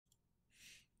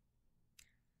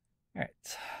All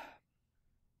right.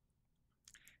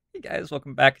 Hey guys,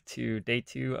 welcome back to day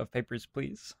 2 of Papers,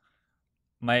 Please.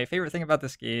 My favorite thing about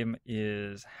this game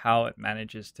is how it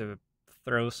manages to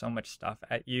throw so much stuff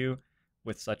at you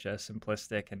with such a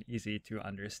simplistic and easy to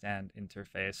understand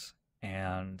interface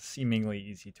and seemingly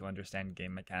easy to understand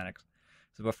game mechanics.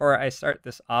 So before I start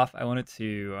this off, I wanted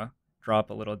to draw up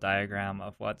a little diagram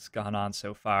of what's gone on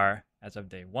so far as of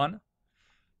day 1.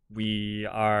 We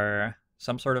are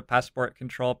some sort of passport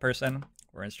control person.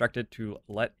 We're instructed to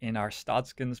let in our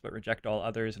Stotskins but reject all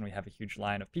others, and we have a huge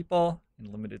line of people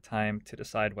in limited time to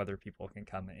decide whether people can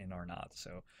come in or not.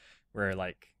 So we're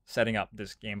like setting up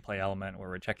this gameplay element where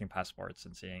we're checking passports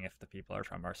and seeing if the people are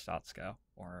from Arstottzka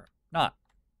or not.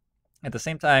 At the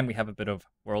same time, we have a bit of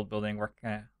world building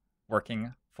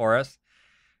working for us.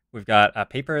 We've got a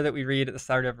paper that we read at the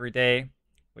start of every day,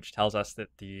 which tells us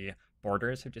that the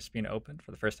borders have just been opened for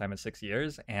the first time in 6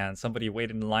 years, and somebody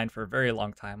waited in line for a very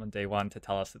long time on day 1 to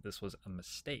tell us that this was a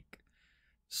mistake.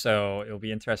 So it'll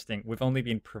be interesting. We've only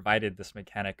been provided this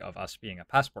mechanic of us being a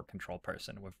passport control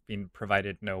person. We've been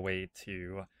provided no way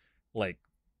to like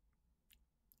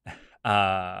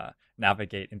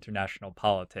navigate international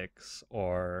politics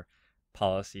or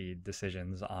policy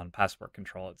decisions on passport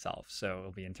control itself. So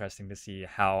it'll be interesting to see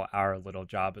how our little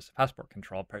job as a passport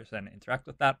control person interact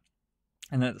with that.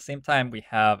 And then at the same time, we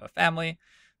have a family.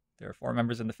 There are 4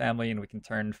 members in the family, and we can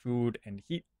turn food and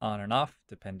heat on and off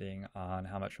depending on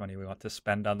how much money we want to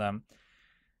spend on them.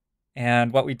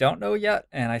 And what we don't know yet,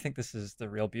 and I think this is the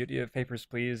real beauty of Papers,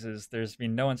 Please, is there's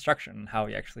been no instruction on how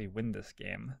we actually win this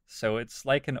game. So it's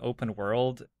like an open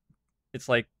world. It's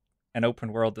like an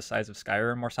open world the size of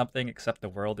Skyrim or something, except the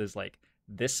world is like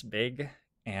this big,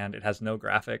 and it has no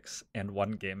graphics and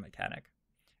 1 game mechanic.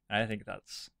 And I think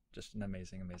that's just an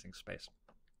amazing, amazing space.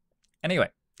 Anyway,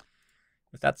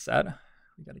 with that said,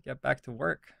 we got to get back to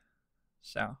work.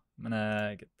 So I'm going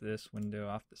to get this window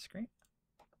off the screen.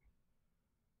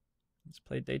 Let's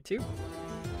play day 2.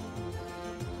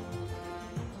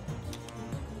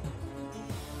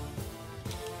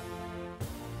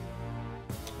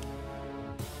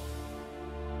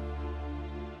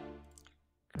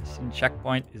 Christian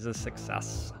checkpoint is a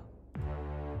success.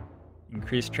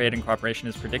 Increased trade and cooperation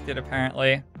is predicted,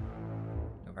 apparently.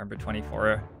 November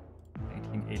 24,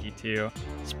 1982.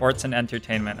 Sports and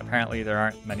entertainment. Apparently there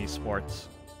aren't many sports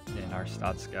in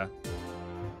Arstottzka.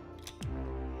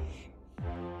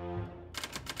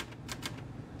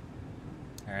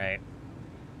 Alright.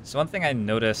 So one thing I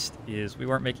noticed is we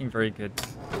weren't making very good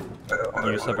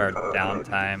use of our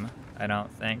downtime, I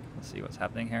don't think. Let's see what's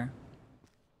happening here.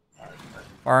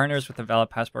 Foreigners with a valid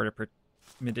passport are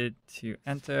permitted to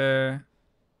enter.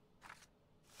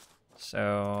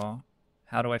 So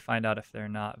how do I find out if they're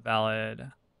not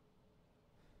valid?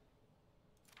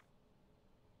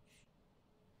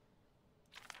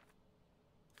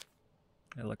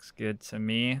 It looks good to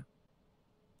me. As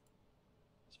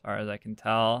far as I can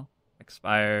tell.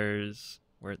 Expires.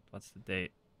 What's the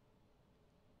date?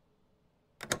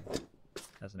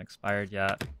 Hasn't expired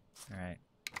yet. Alright.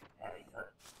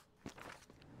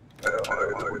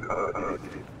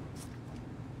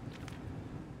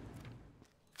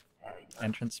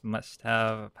 Entrants must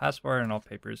have a passport and all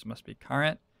papers must be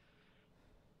current.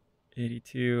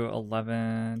 82,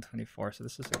 11, 24. So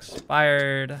this is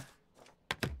expired.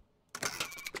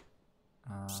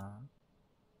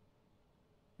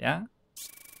 Yeah?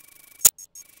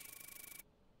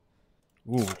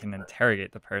 Ooh, we can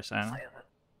interrogate the person.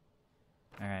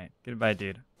 Alright, goodbye,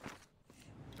 dude.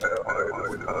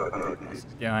 What is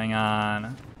going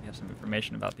on? We have some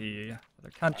information about the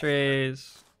other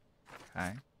countries.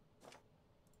 Okay.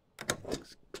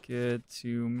 Looks good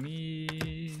to me.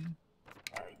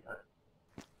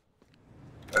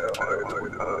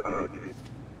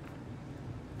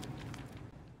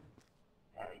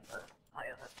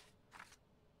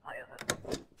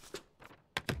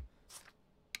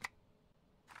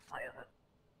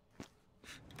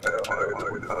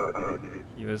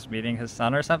 He was meeting his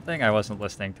son or something? I wasn't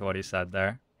listening to what he said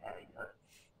there.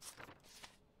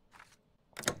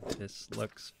 This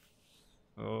looks...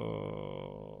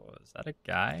 Oh, is that a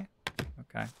guy?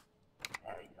 Okay.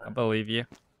 I believe you.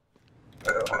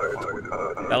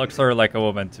 That looks sort of like a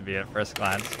woman to me at first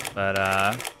glance, but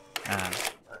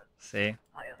see?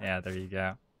 Yeah, there you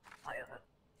go.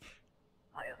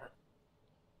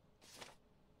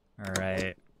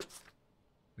 Alright.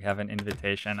 We have an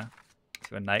invitation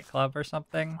to a nightclub or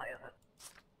something.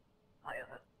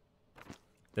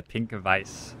 The pink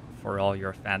vice for all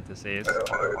your fantasies.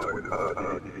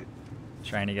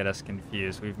 Trying to get us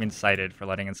confused. We've been cited for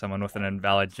letting in someone with an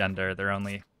invalid gender. There are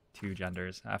only 2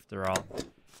 genders after all.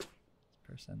 Let's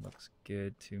person looks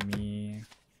good to me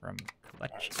from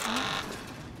collection.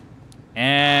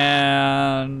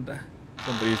 And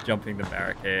somebody's jumping the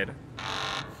barricade.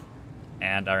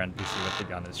 And our NPC with the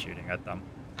gun is shooting at them.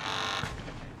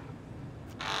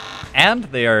 And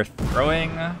they are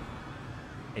throwing a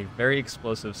very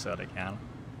explosive soda can.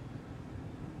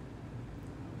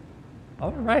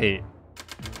 All right.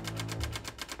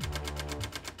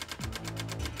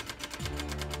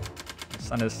 My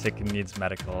son is sick and needs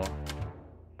medical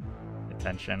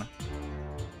attention.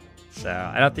 So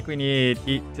I don't think we need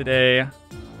heat today.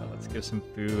 But let's give some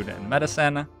food and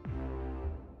medicine.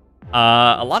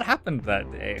 A lot happened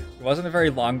that day. It wasn't a very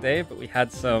long day, but we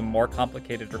had some more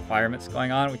complicated requirements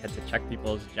going on. We had to check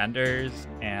people's genders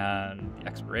and the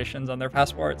expirations on their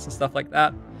passports and stuff like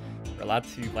that. We're allowed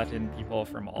to let in people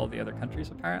from all the other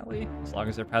countries, apparently, as long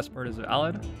as their passport is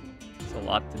valid. It's a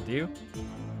lot to do.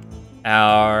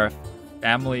 Our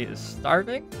family is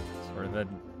starving, sort of a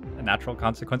natural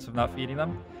consequence of not feeding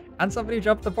them. And somebody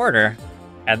jumped the border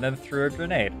and then threw a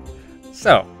grenade.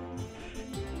 So,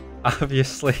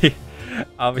 obviously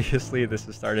this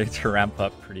is starting to ramp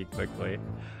up pretty quickly.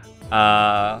 We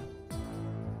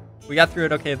got through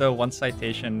it okay though. One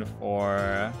citation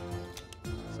for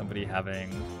somebody having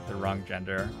the wrong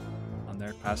gender on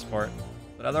their passport,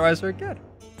 but otherwise we're good.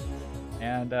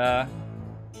 And it'll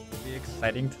be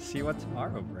exciting to see what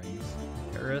tomorrow brings.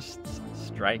 Terrorists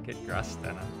strike at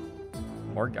Gruston.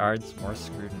 More guards, more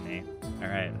scrutiny. All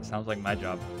right, that sounds like my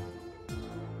job.